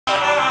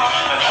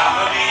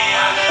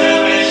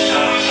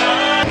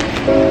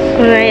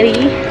Alrighty,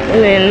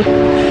 and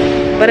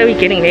then what are we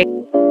getting next?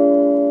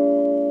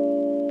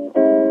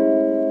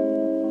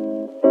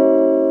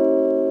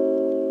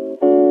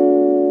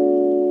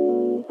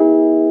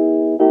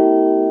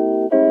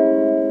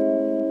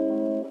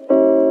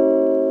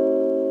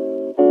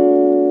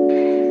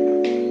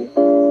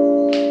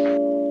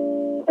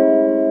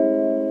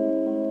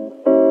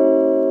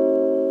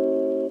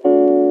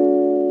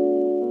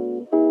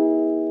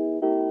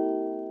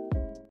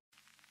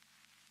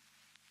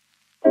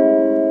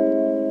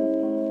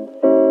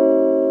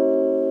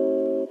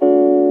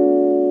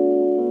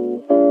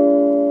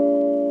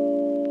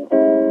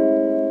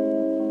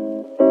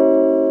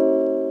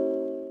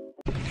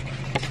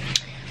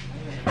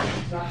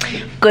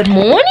 Good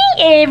morning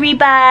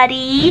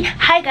everybody.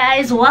 Hi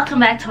guys, welcome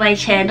back to my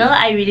channel.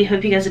 I really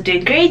hope you guys are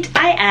doing great.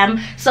 I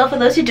am. So for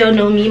those who don't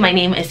know me, my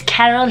name is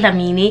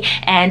Dhlamini,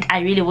 and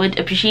I really would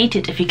appreciate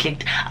it if you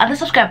clicked on the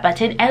subscribe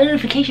button and the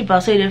notification bell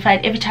so you're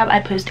notified every time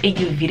I post a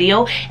new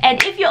video.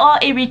 And if you are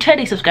a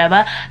returning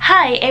subscriber,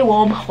 hi, a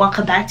warm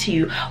welcome back to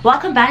you.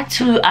 Welcome back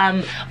to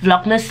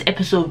Vlogmas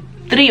episode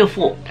 3 or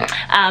 4.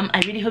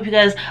 I really hope you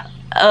guys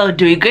are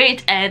doing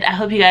great, and I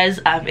hope you guys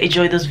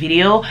enjoy this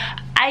video.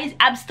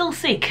 I'm still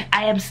sick.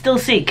 I am still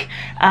sick.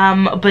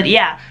 But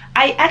yeah,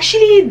 I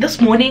actually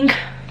this morning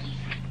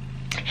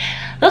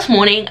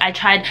I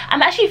tried.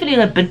 I'm actually feeling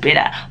a bit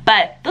better,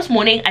 but this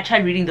morning I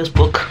tried reading this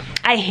book.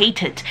 I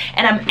hate it,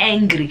 and I'm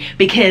angry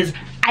because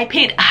I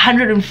paid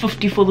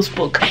 150 for this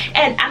book,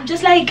 and I'm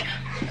just like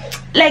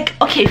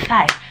okay,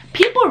 fine.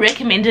 People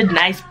recommended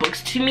nice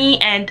books to me,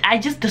 and I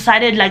just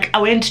decided, like, I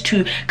went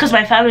to, because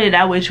my family and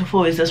I went to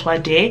 4 Is this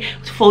one day,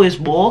 4 Is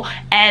more,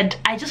 and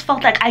I just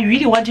felt like I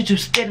really wanted to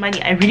spend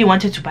money. I really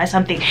wanted to buy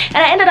something, and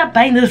I ended up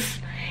buying this,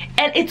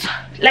 and it's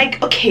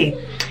like, okay,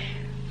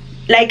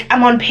 like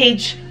I'm on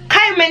page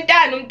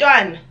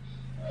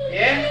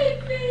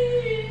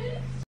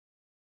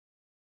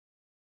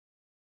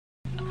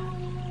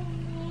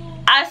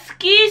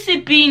Aski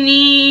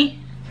Sipini.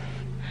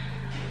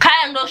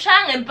 And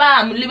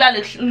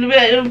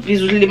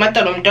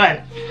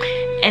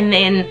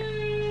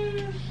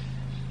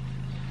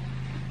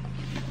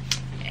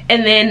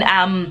then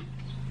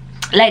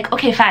like,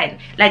 okay, fine,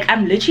 like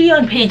I'm literally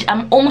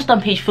I'm almost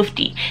on page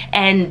 50,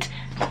 and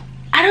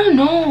I don't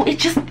know,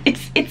 it's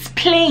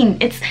plain,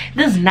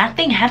 there's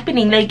nothing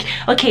happening. Like,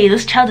 okay,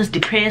 this child is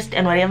depressed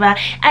and whatever,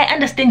 I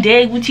understand,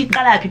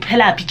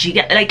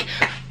 like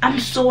I'm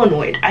so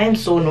annoyed. I am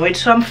so annoyed.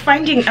 So I'm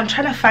trying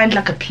to find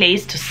like a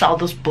place to sell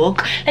this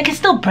book. Like, it's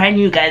still brand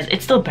new, guys,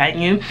 it's still brand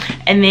new.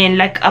 And then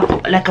like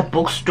a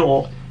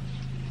bookstore.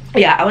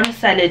 Yeah, I want to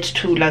sell it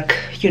to, like,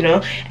 you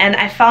know, and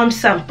I found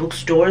some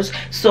bookstores,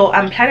 so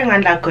I'm planning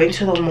on like going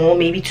to the mall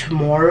maybe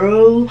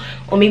tomorrow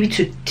or maybe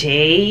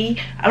today.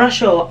 I'm not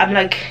sure. I'm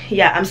like,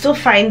 yeah, I'm still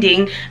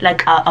finding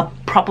like a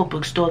proper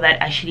bookstore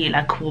that actually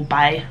like will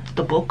buy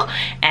the book.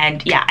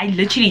 And yeah, I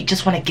literally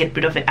just want to get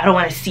rid of it. I don't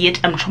want to see it.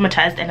 I'm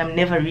traumatized, and I'm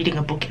never reading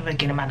a book ever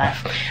again in my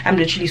life. I'm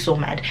literally so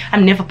mad.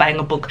 I'm never buying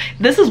a book.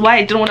 This is why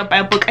I don't want to buy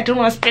a book. I don't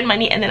want to spend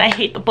money, and then I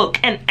hate the book,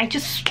 and I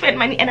just spend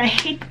money and I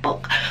hate the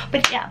book.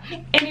 But yeah,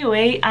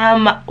 anyway,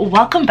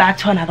 welcome back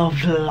to another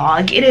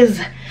vlog. It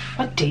is,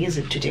 what day is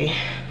it today?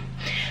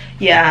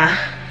 Yeah,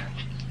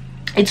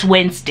 it's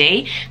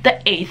Wednesday,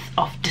 the 8th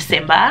of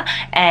December,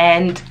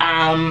 and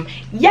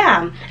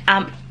yeah,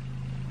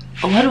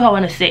 what do I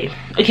want to say?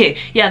 Okay,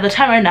 yeah, the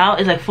time right now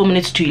is like 4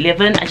 minutes to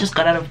 11. I just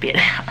got out of bed.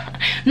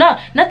 No,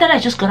 not that I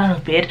just got out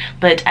of bed,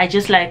 but I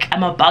just, like,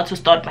 I'm about to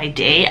start my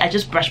day. I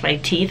just brushed my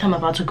teeth. I'm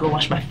about to go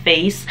wash my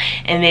face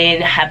and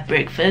then have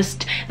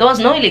breakfast. There was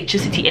no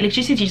electricity.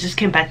 Electricity just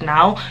came back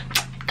now.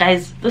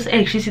 Guys, this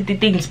electricity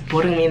thing is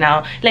boring me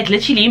now. Like,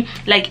 literally,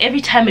 like every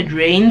time it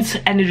rains,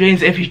 and it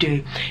rains every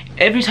day,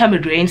 every time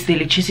it rains, the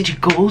electricity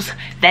goes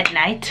that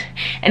night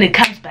and it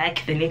comes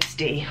back the next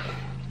day,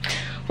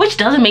 which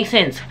doesn't make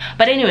sense.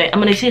 But anyway, I'm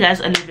gonna see you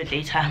guys a little bit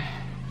later.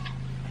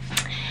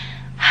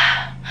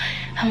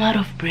 I'm out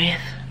of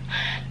breath.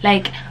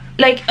 Like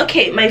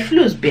okay, my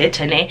flu is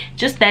better, né?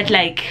 Just that,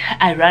 like,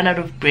 I ran out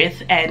of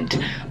breath and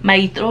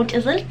my throat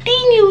is a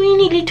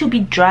teeny little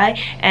bit dry,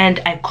 and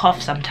I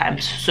cough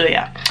sometimes. So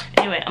yeah,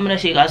 anyway, I'm gonna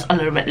see you guys a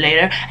little bit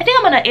later. I think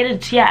I'm gonna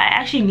edit. Yeah, I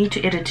actually need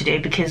to edit today,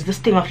 because this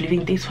thing of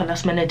leaving things for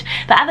last minute,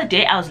 the other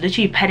day I was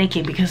literally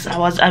panicking because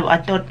I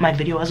thought my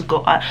video wasn't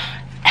go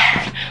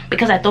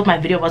because I thought my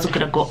video wasn't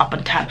gonna go up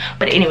on time.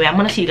 But anyway, I'm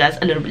gonna see you guys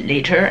a little bit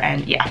later,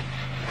 and yeah.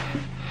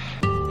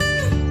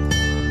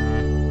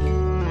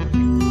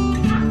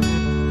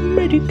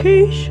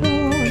 Medication.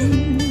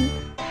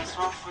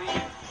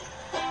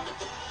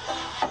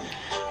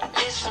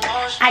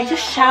 I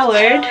just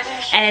showered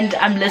and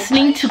I'm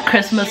listening to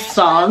Christmas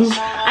songs.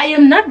 I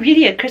am not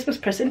really a Christmas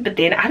person, but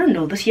then I don't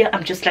know, this year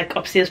I'm just like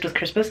obsessed with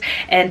Christmas,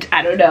 and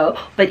I don't know,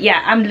 but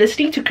yeah, I'm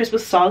listening to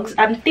Christmas songs.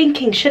 I'm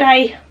thinking, should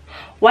I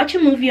watch a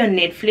movie on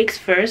Netflix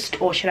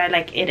first, or should I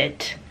like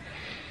edit?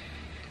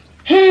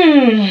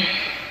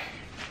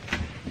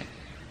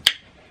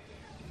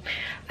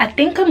 I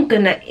think I'm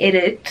gonna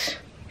edit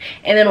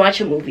and then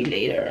watch a movie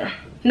later.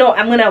 No,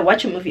 I'm gonna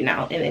watch a movie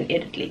now and then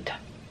edit later.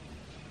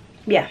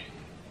 Yeah,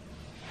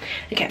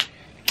 Okay,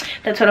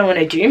 that's what I want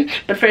to do.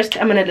 But first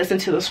I'm gonna listen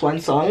to this one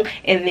song,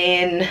 and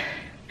then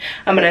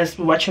I'm gonna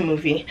watch a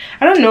movie.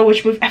 I don't know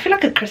which movie. I feel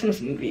like a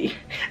Christmas movie.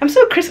 I'm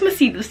so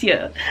Christmassy this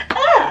year.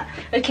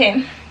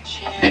 Okay.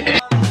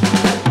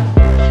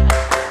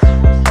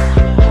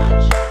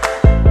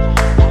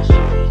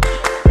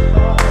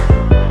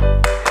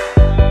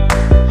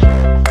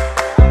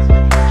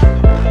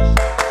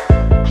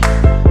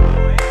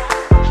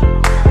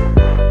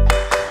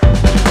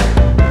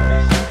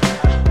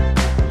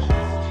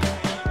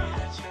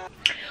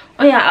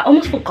 Oh yeah, I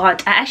almost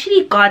forgot. I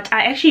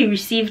actually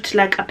received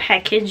like a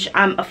package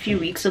a few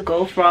weeks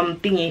ago from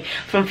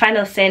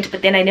Final Scent,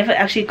 but then I never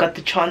actually got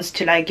the chance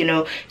to, like, you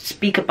know,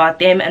 speak about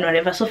them and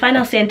whatever. So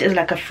Final Scent is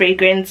like a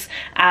fragrance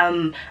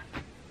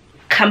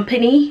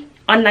company,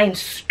 online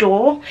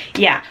store,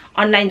 yeah,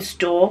 online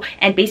store,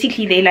 and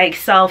basically they like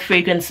sell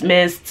fragrance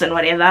mists and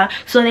whatever.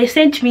 So they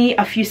sent me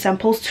a few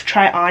samples to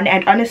try on,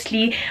 and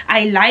honestly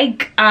I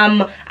like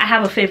I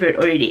have a favorite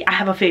already. I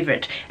have a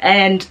favorite.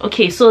 And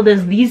okay, so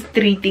there's these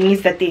 3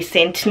 things that they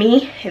sent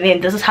me, and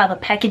then this is how the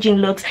packaging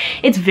looks.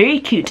 It's very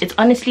cute. It's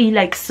honestly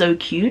like so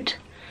cute.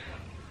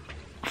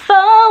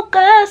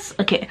 Focus.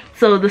 Okay,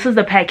 so this is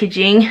the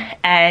packaging,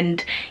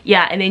 and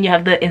yeah, and then you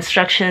have the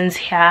instructions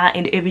here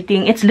and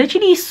everything. It's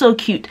literally so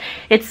cute.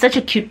 It's such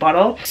a cute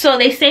bottle. So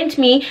they sent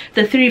me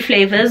the 3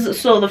 flavors.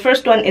 So the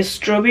first one is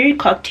strawberry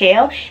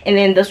cocktail, and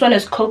then this one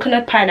is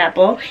coconut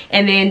pineapple,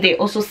 and then they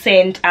also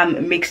sent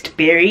mixed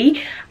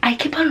berry. I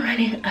keep on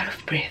running out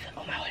of breath.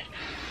 Oh my word.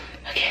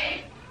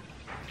 Okay,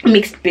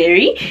 mixed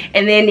berry.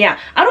 And then yeah,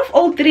 out of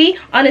all 3,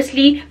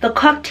 honestly, the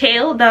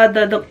cocktail,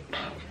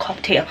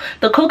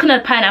 the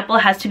coconut pineapple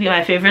has to be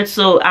my favorite.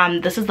 So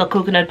this is the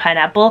coconut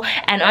pineapple,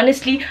 and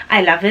honestly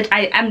I love it.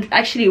 I'm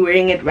actually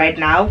wearing it right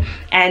now,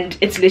 and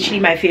it's literally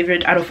my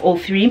favorite out of all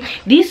 3.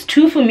 These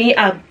 2 for me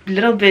are a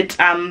little bit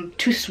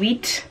too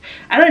sweet.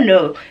 I don't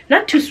know,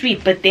 not too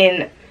sweet, but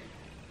then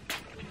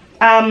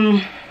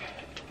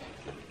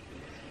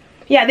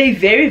yeah, they're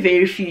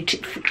very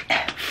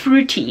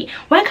fruity.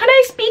 Why can't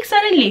I speak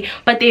suddenly?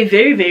 But they're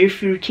very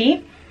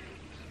fruity,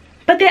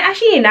 but they're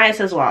actually nice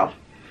as well.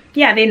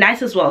 Yeah, they're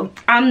nice as well.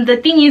 The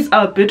thing is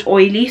a bit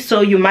oily,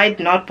 so you might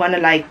not want to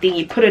like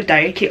put it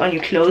directly on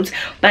your clothes,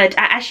 but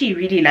I actually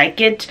really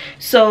like it.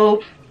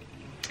 So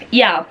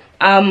yeah,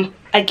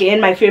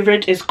 again, my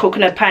favorite is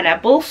coconut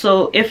pineapple.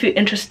 So if you're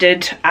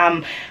interested,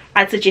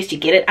 I'd suggest you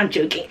get it. I'm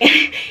joking.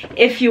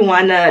 if you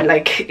want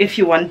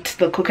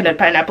the coconut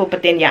pineapple,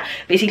 but then yeah,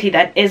 basically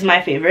that is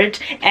my favorite.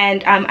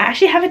 And I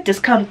actually have a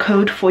discount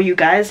code for you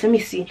guys. Let me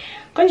see.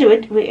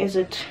 Where is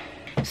it?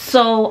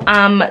 So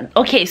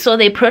okay, so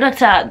their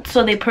products are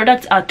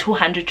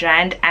 200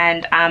 rand,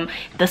 and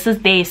this is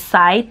their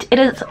site. It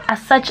is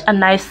such a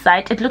nice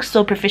site. It looks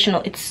so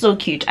professional. It's so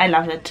cute. I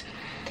love it.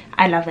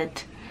 I love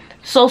it.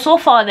 So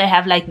far they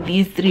have like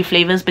these 3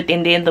 flavors, but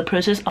then they're in the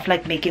process of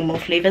like making more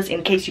flavors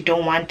in case you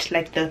don't want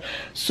like the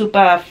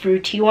super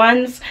fruity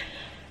ones.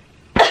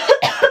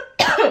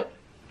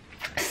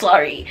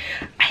 Sorry,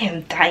 I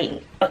am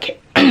dying. Okay.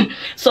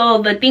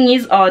 So the thing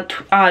is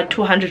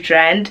 200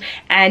 rand,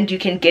 and you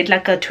can get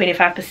like a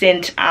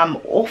 25%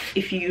 off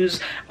if you use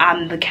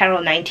the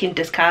Carol 19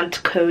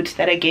 discount code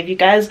that I gave you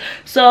guys.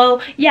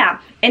 So yeah,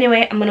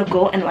 anyway, I'm gonna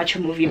go and watch a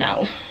movie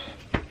now.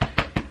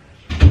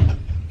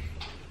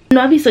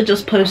 Navisa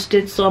just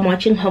posted, so I'm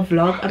watching her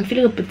vlog. I'm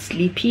feeling a bit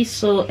sleepy,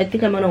 so I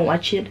think I'm gonna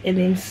watch it and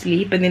then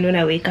sleep, and then when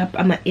I wake up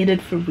I'm gonna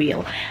edit for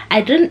real.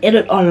 I didn't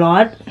edit a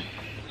lot.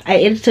 I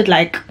edited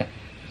like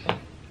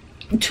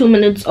 2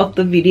 minutes of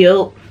the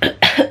video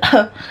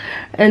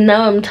and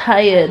now I'm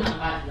tired.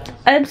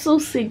 I'm so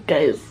sick,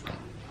 guys.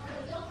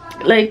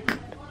 Like,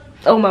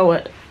 oh my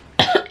word.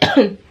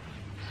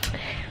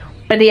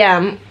 But yeah,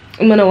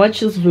 I'm gonna watch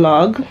this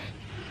vlog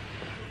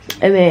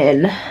and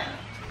then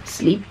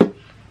sleep.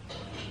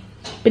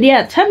 But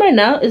yeah, time right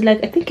now is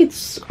like, I think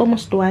it's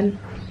almost 1.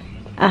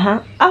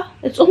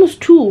 It's almost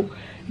 2.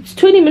 It's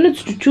 20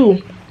 minutes to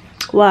 2.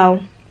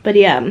 Wow. But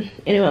yeah,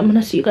 anyway, I'm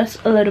gonna see you guys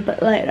a little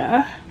bit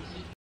later.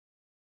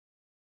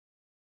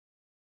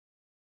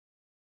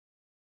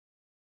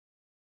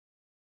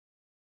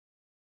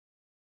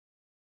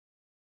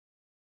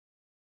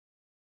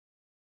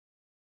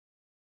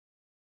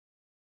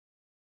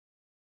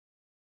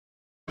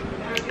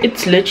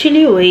 It's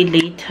literally way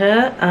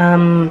later.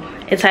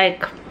 It's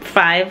like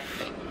 5.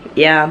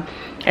 Yeah,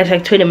 it's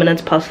like 20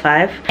 minutes past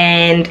 5,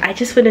 and I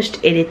just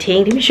finished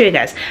editing. Let me show you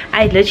guys.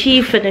 I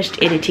literally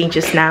finished editing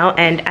just now,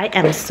 and I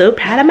am so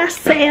proud of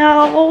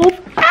myself.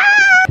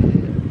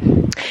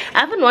 I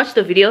haven't watched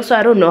the video, so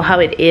I don't know how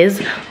it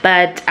is,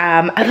 but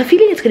I have a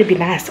feeling it's gonna be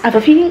nice. I have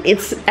a feeling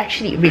it's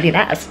actually really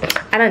nice.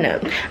 I don't know,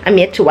 I'm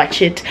yet to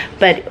watch it,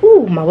 but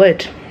oh my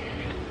word.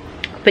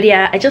 But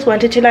yeah, I just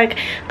wanted to like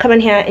come in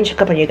here and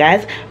check up on you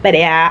guys. But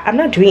yeah, I'm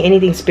not doing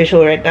anything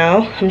special right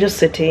now. I'm just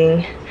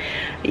sitting.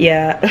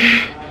 Yeah.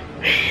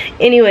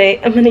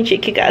 Anyway, I'm gonna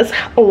check you guys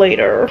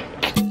later.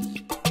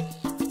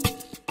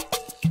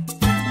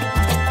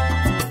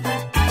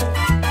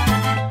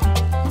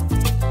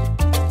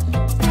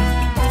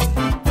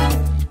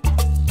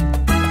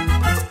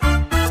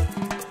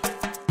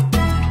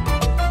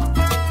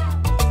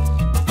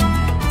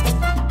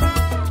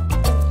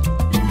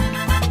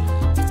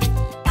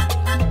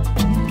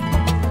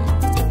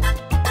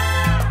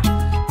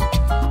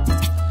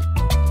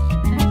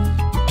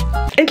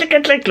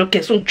 like look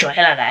at so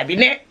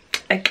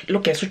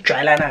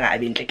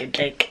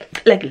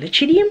like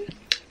literally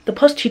the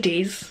past 2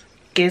 days,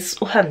 guess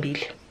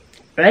uhambile,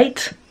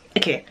 right?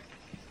 Okay,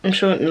 I'm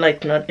sure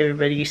like not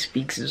everybody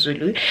speaks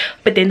Zulu,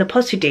 but then the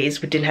past 2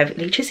 days we didn't have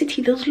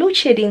electricity. There was load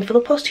shedding for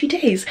the past 2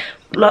 days,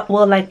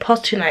 well, like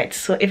past 2 nights.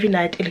 So every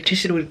night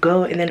electricity would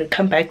go and then it would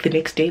come back the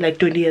next day, like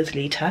 20 years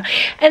later.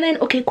 And then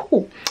okay,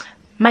 cool,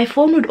 my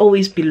phone would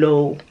always be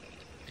low,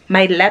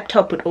 my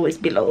laptop would always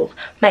be low,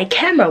 my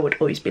camera would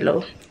always be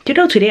low. You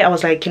know, today I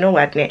was like, you know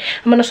what, I'm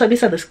gonna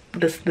service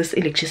this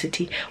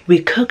electricity.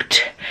 We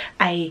cooked,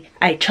 I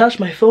charged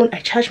my phone,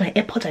 I charged my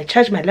AirPods, I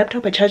charged my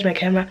laptop, I charged my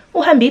camera.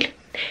 Oh hambil.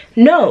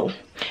 No,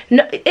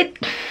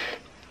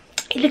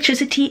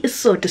 electricity is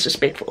so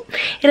disrespectful.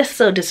 It is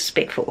so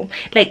disrespectful.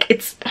 Like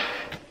it's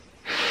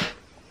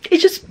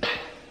just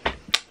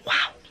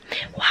wow.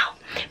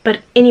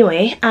 But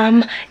anyway,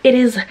 it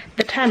is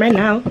the time right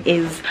now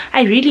is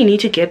I really need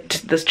to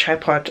get this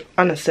tripod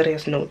on a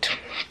serious note.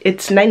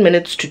 It's 9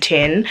 minutes to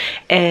 10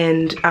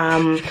 and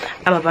I'm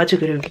about to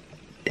go to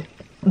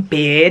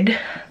bed.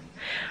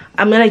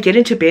 I'm gonna get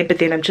into bed, but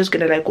then I'm just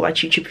gonna like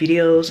watch YouTube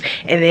videos,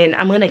 and then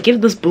I'm gonna give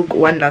this book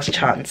one last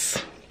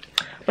chance.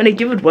 I'm gonna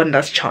give it one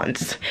last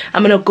chance.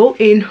 I'm gonna go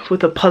in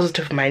with a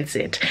positive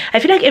mindset. I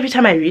feel like every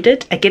time I read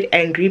it, I get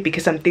angry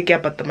because I'm thinking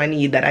about the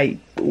money that I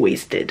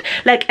wasted.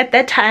 Like at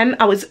that time,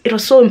 it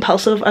was so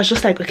impulsive. I was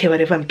just like, okay,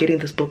 whatever, I'm getting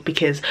this book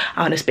because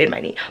I want to spend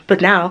money.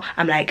 But now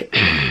I'm like,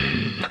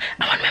 I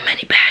want my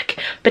money back.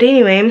 But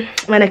anyway,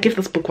 I'm gonna give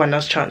this book one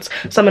last chance.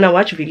 So I'm gonna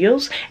watch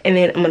videos and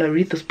then I'm gonna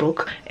read this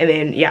book, and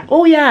then yeah,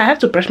 oh yeah, I have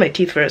to brush my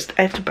teeth first.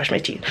 I have to brush my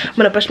teeth. I'm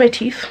gonna brush my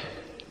teeth.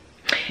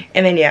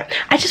 And then yeah,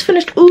 I just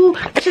finished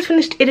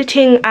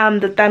editing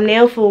the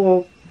thumbnail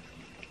for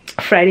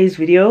Friday's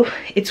video.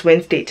 It's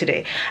Wednesday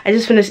today. I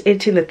just finished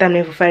editing the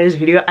thumbnail for Friday's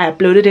video. I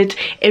uploaded it.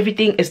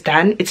 Everything is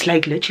done. It's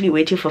like literally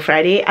waiting for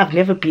Friday. I've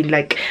never been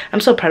like,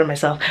 I'm so proud of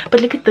myself. But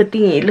look at the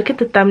thingy, look at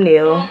the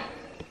thumbnail.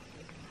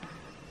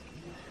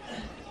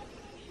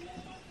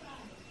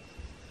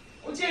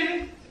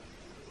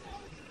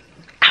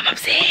 I'm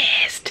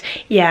obsessed.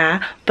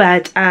 Yeah,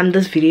 but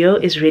this video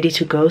is ready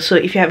to go. So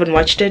if you haven't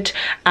watched it,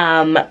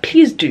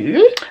 please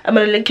do. I'm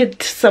gonna link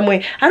it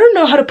somewhere. I don't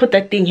know how to put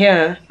that thing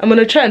here. I'm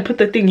gonna try and put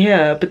the thing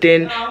here, but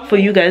then for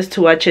you guys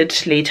to watch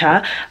it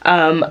later.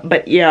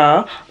 But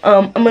yeah,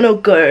 I'm gonna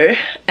go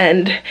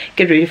and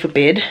get ready for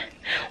bed,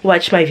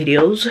 watch my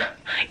videos,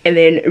 and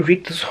then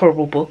read this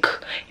horrible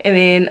book, and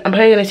then I'm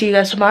probably gonna see you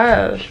guys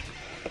tomorrow.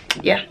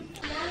 Yeah.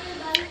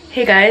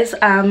 Hey guys,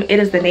 it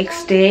is the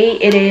next day.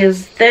 It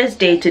is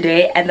Thursday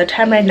today, and the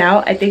time right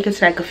now, I think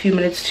it's like a few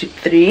minutes to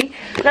 3.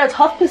 No, it's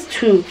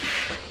 2:30.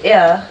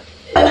 Yeah.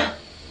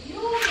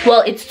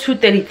 Well, it's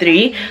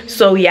 2:33.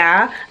 So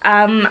yeah,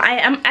 I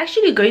am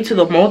actually going to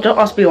the mall. Don't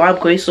ask me why I'm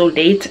going so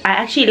late. I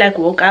actually like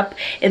woke up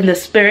in the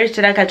spirit.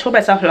 Like I told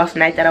myself last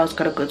night that I was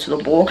gonna go to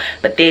the mall,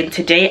 but then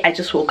today I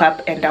just woke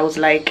up and I was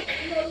like,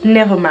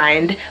 never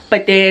mind.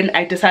 But then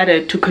I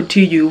decided to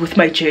continue with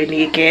my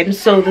journey again.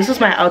 So this is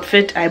my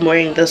outfit. I'm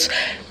wearing this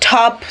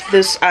top,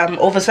 this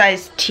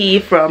oversized tee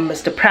from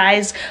Mr.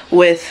 Price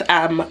with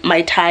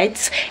my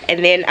tights,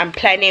 and then I'm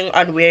planning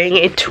on wearing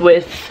it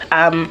with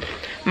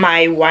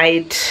my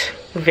white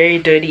very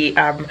dirty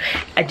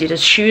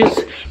Adidas shoes.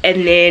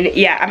 And then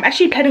yeah, I'm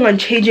actually planning on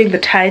changing the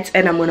tights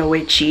and I'm gonna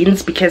wear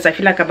jeans because I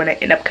feel like I'm gonna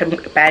end up coming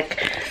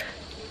back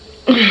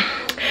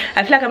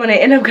I feel like I'm gonna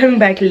end up coming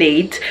back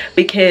late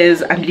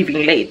because I'm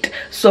leaving late,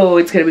 so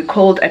it's gonna be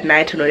cold at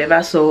night and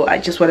whatever. So I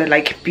just want to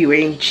like be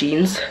wearing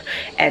jeans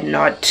and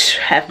not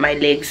have my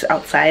legs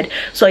outside.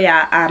 So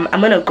yeah,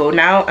 I'm gonna go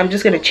now. I'm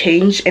just gonna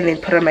change and then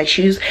put on my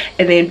shoes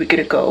and then we're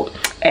gonna go.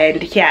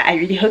 And yeah, I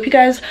really hope you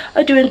guys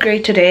are doing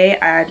great today,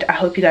 and I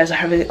hope you guys are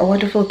having a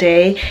wonderful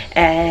day.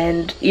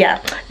 And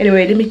yeah,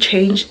 anyway, let me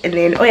change. And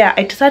then oh yeah,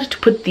 I decided to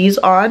put these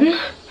on.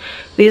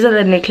 These are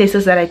the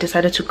necklaces that I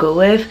decided to go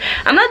with.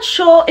 I'm not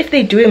sure if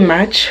they're doing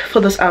much for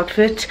this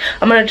outfit.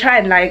 I'm gonna try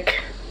and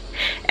like,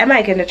 am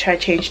I gonna try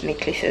change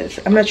necklaces?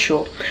 I'm not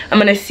sure. I'm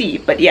gonna see.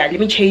 But yeah, let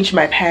me change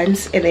my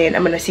pants and then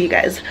I'm gonna see you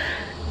guys.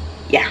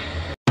 Yeah.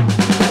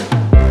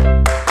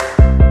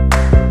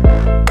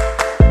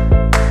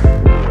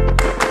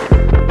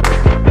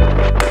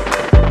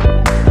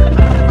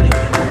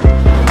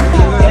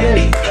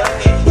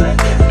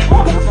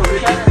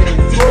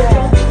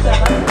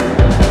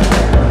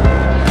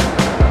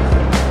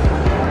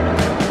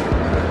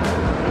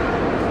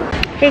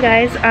 Hey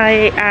guys,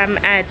 I am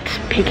at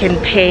Pick n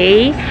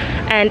Pay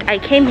and I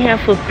came here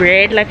for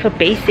bread, like for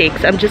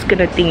basics. I'm just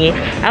gonna thingy.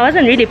 I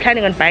wasn't really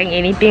planning on buying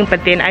anything,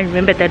 but then I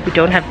remembered that we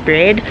don't have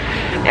bread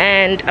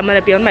and I'm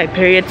gonna be on my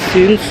period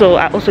soon, so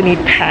I also need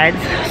pads,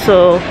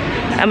 so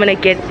I'm gonna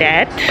get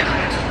that.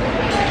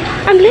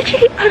 I'm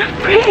literally out of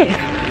bread.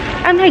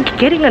 I'm like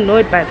getting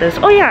annoyed by this.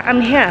 Oh yeah, I'm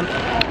here.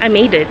 I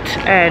made it.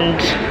 And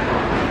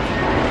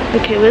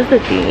okay, where's the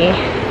thingy?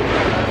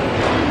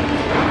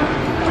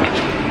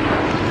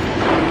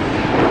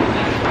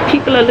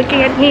 People are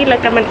looking at me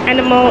like I'm an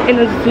animal in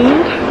a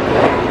zoo.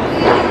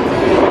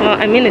 Well,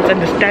 I mean, it's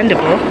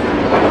understandable.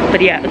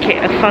 But yeah, okay,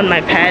 I found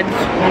my pads.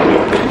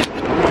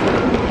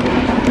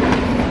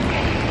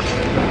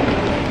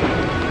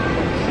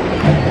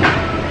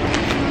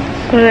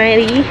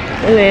 Alrighty,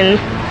 and then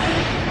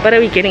what are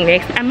we getting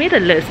next? I made a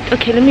list.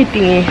 Okay, let me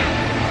think.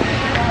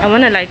 I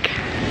wanna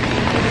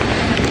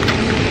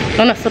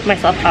sort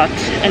myself out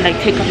and like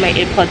take off my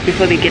AirPods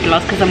before they get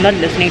lost, because I'm not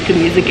listening to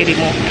music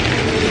anymore.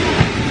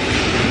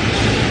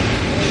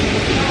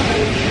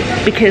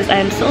 Because I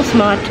am so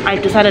smart, I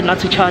decided not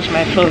to charge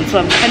my phone, so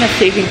I'm kind of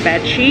saving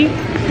battery.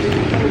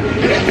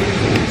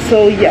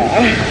 So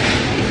yeah.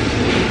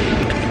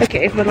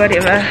 Okay, but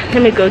whatever.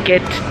 Let me go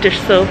get dish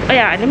soap. Oh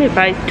yeah, let me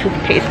buy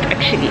toothpaste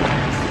actually.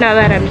 Now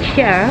that I'm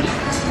here.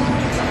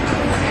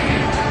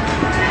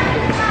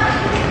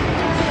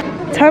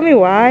 Tell me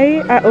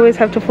why I always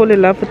have to fall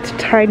in love with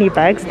tiny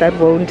bags that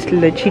won't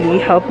literally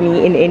help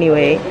me in any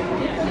way.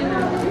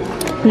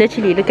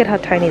 Literally, look at how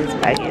tiny this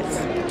bag is.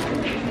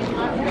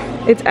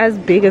 It's as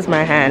big as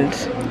my hand.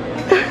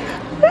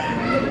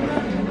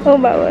 Oh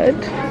my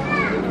word.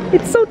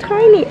 It's so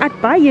tiny.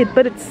 I'd buy it,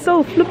 but it's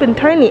so flippin'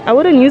 tiny. I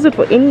wouldn't use it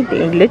for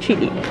anything,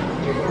 literally.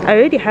 I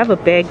already have a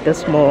bag this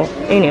small.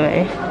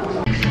 Anyway,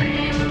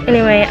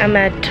 I'm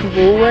at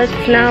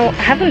Woolworths now. I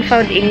haven't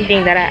found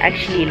anything that I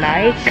actually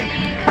like,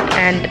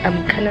 and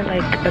I'm kind of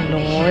like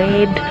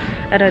annoyed.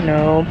 I don't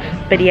know.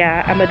 But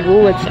yeah, I'm at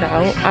Woolworths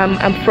now.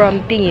 I'm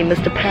from thingy,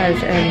 Mr.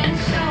 Paz, and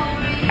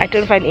I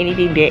don't find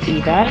anything there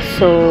either.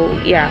 So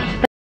yeah.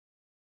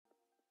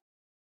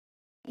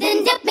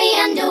 Then dip me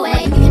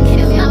underway. You can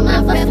kill my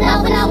mind for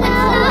flow.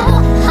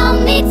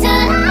 Hold me till I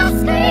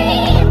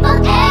scream for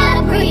air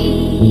to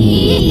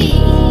breathe,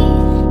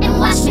 and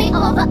wash me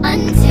over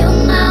until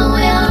my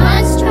will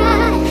runs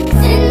dry.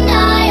 Send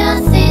all your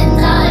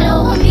sins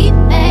all over me,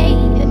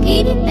 baby,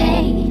 baby, baby.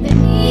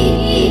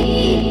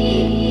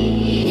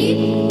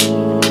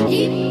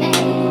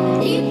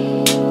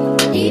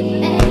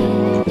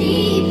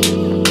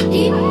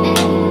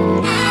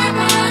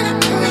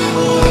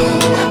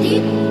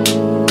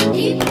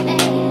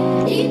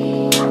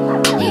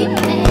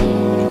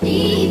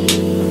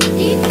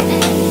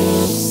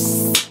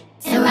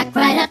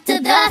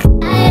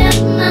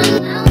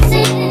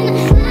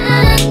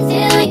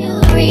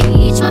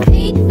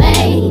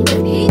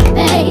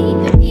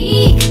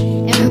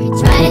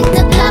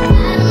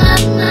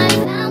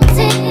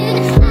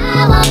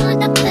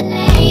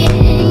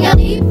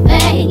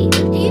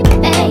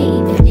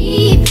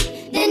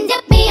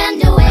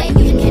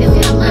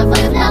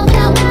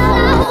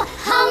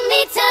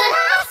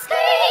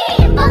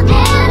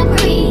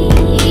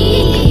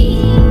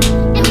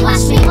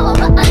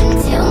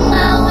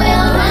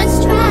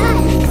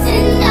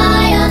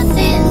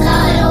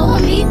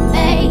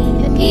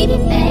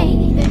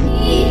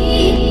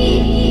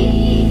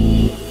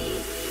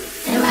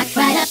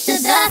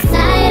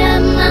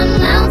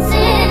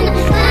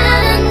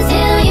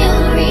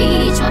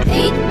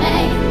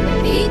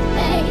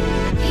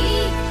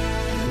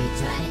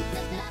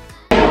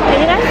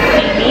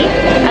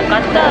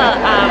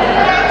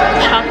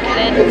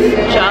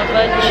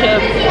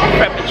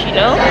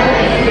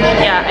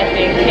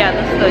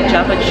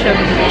 Java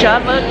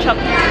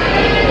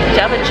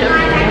chip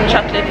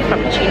chocolate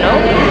frappuccino,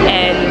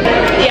 and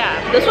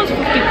yeah, this was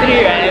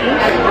 53 rand.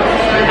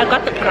 I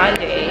got the grande.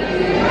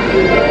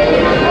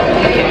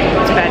 Okay,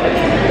 it's bad.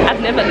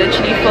 I've never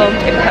literally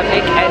filmed in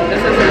public, and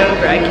this is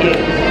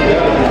nerve-wracking.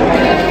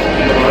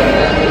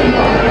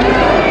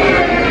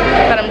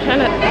 But I'm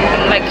trying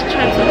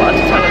so hard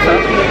to tell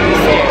myself to be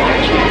serious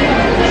actually.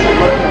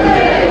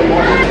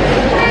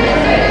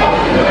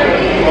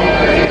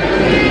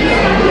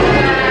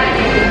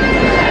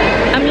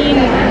 I mean,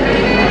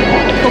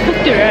 for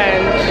 50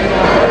 rand,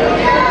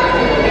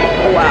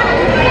 wow,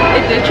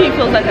 it literally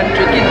feels like I'm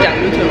drinking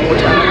diluted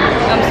water.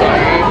 I'm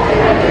sorry.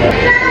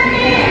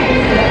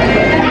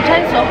 I'm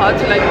trying so hard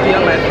to like be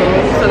on my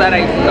phone so that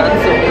I'm not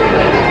so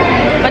open,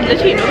 but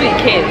literally nobody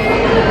cares. I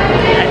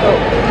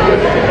hope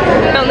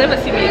they'll never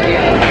see me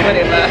again,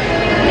 whatever.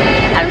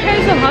 I'm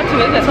trying so hard to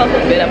make myself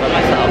feel better about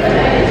myself.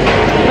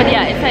 But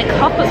yeah, it's like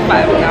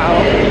 5:30 now.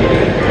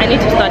 I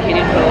need to start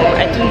heading home.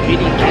 I didn't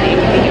really get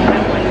anything I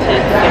wanted, so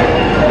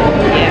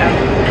yeah.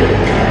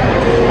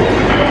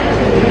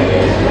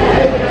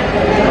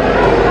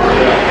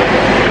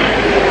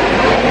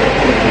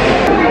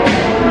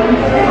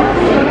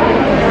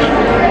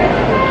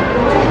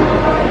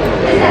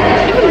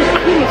 Even the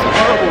cream is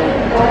horrible.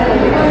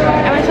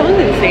 Am I supposed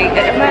to say?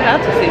 Am I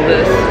allowed to say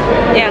this?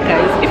 Yeah,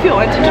 guys, if you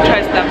wanted to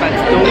try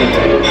Starbucks, don't.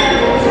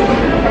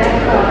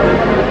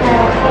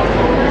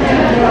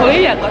 Or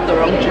maybe I got the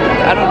wrong drink,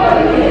 I don't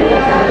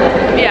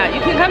know. Yeah,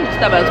 you can come to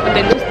Starbucks, but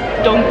then just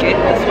don't get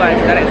this one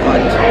that I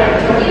got.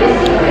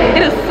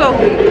 It is so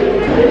good.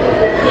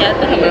 Yeah, I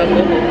think I'm gonna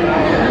go home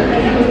now.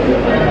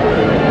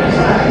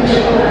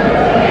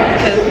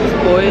 Because this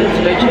boy is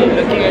literally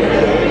looking at me,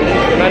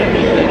 not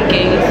even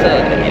blinking, so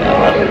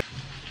yeah.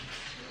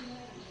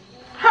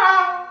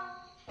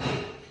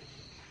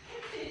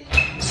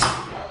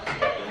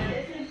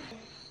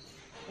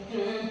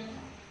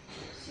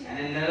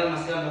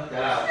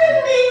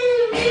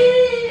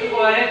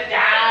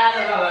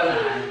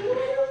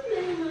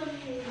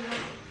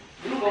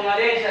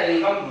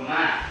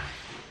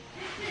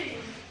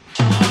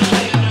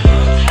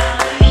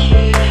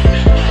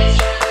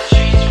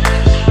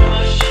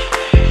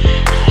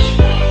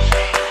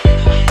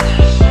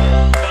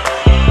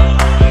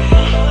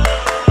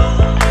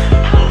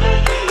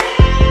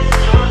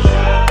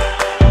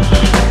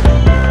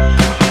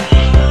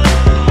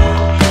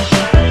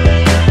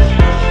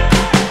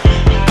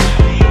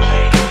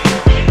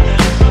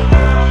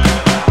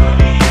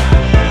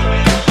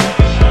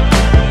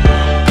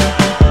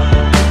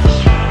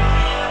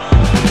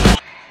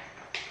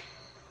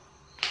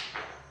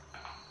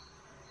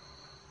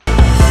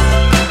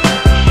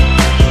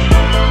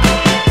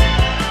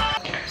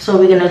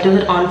 gonna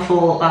leave it on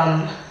for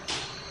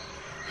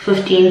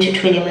 15 to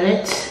 20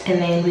 minutes,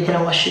 and then we're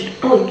gonna wash it.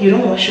 Oh, you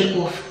don't wash it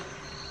off,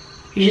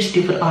 you just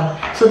leave it on.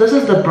 So this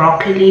is the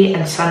broccoli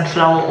and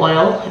sunflower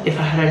oil, if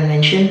I hadn't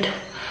mentioned.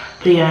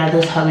 But yeah,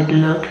 this is how it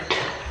looked.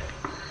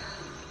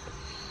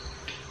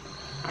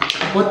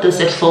 I bought this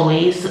at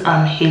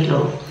Filmore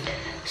Halo.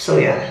 So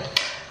yeah,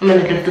 I'm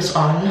gonna leave this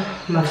on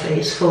my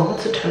face for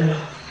what's the time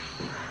now?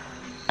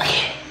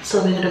 Okay,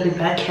 so we're gonna be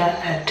back here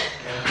at,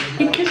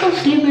 it keeps on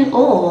sleeping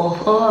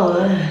off. Oh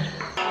man.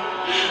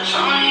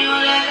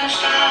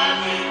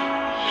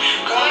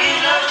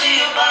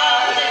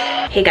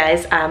 Hey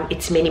guys,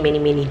 it's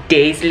many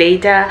days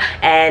later,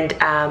 and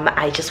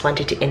I just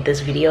wanted to end this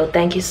video.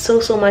 Thank you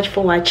so much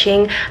for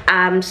watching.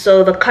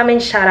 So the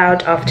comment shout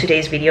out of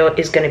today's video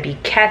is going to be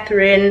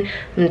Catherine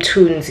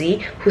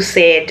Mtunzi, who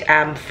said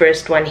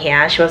first one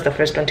here. She was the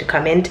first one to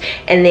comment.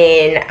 And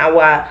then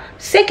our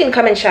second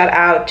comment shout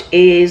out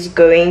is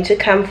going to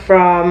come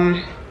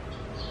from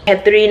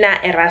Katrina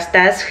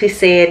Erastas, who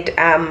said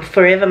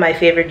forever my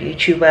favorite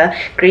YouTuber,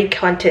 great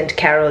content,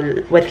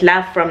 Carol, with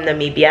love from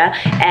Namibia.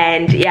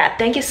 And yeah,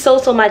 thank you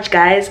so much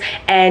guys.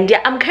 And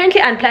yeah, I'm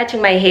currently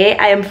unplaiting my hair.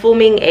 I am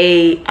filming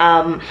a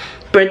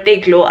birthday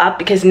glow up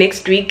because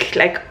next week,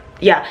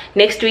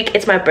 next week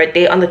it's my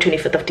birthday on the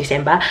 25th of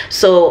December.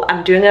 So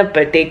I'm doing a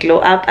birthday glow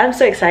up. I'm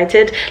so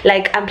excited.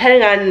 Like, I'm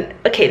planning on,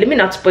 okay, let me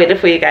not spoil it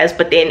for you guys,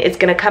 but then it's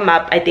gonna come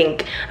up, I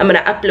think I'm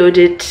gonna upload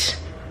it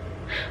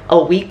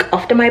a week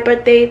after my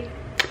birthday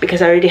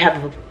because I already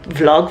have a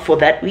vlog for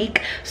that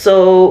week.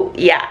 So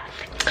yeah.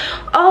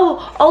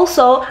 Oh,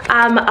 also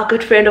a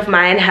good friend of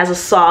mine has a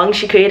song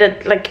she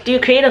created. Like, do you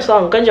create a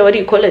song, Ganja? What do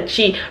you call it?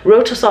 She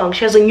wrote a song.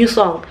 She has a new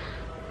song.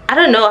 I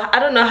don't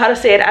know how to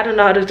say it. I don't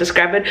know how to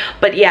describe it,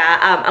 but yeah,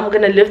 I'm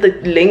gonna leave the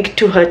link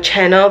to her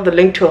channel, the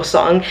link to her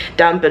song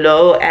down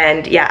below.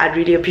 And yeah, I'd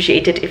really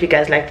appreciate it if you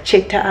guys like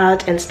checked her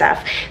out and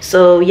stuff.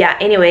 So yeah,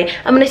 anyway,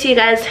 I'm gonna see you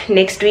guys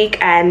next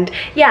week. And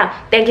yeah,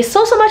 thank you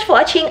so much for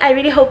watching. I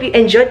really hope you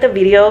enjoyed the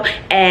video.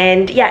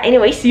 And yeah,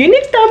 anyway, see you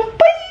next time.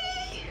 Bye.